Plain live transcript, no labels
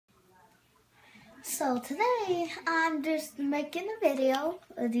So today I'm just making a video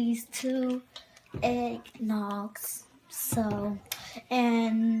of these two eggnogs.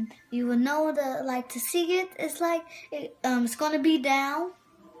 And you will know that to see it, it's gonna be down.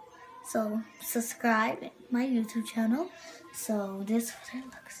 So subscribe my YouTube channel. So this is what it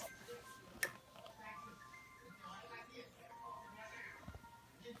looks like.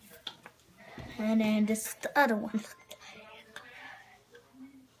 And then this is the other one.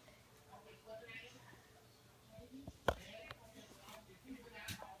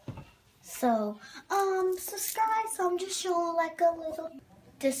 So, subscribe. So I'm just showing a little.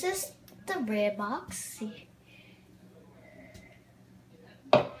 This is the red box. See.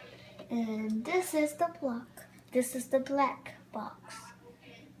 And this is the block. This is the black box.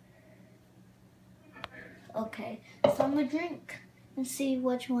 Okay, so I'm gonna drink and see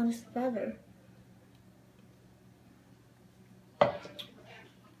which one is better.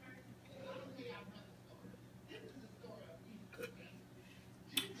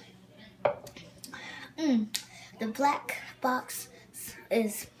 The black box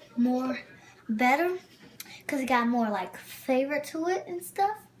is more better because it got more flavor to it and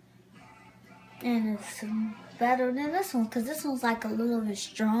stuff. And it's better than this one because this one's a little bit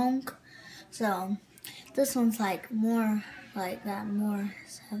strong. So this one's more got more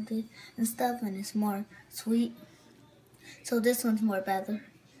healthy and stuff, and it's more sweet. So this one's more better.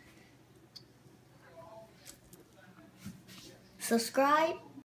 Subscribe.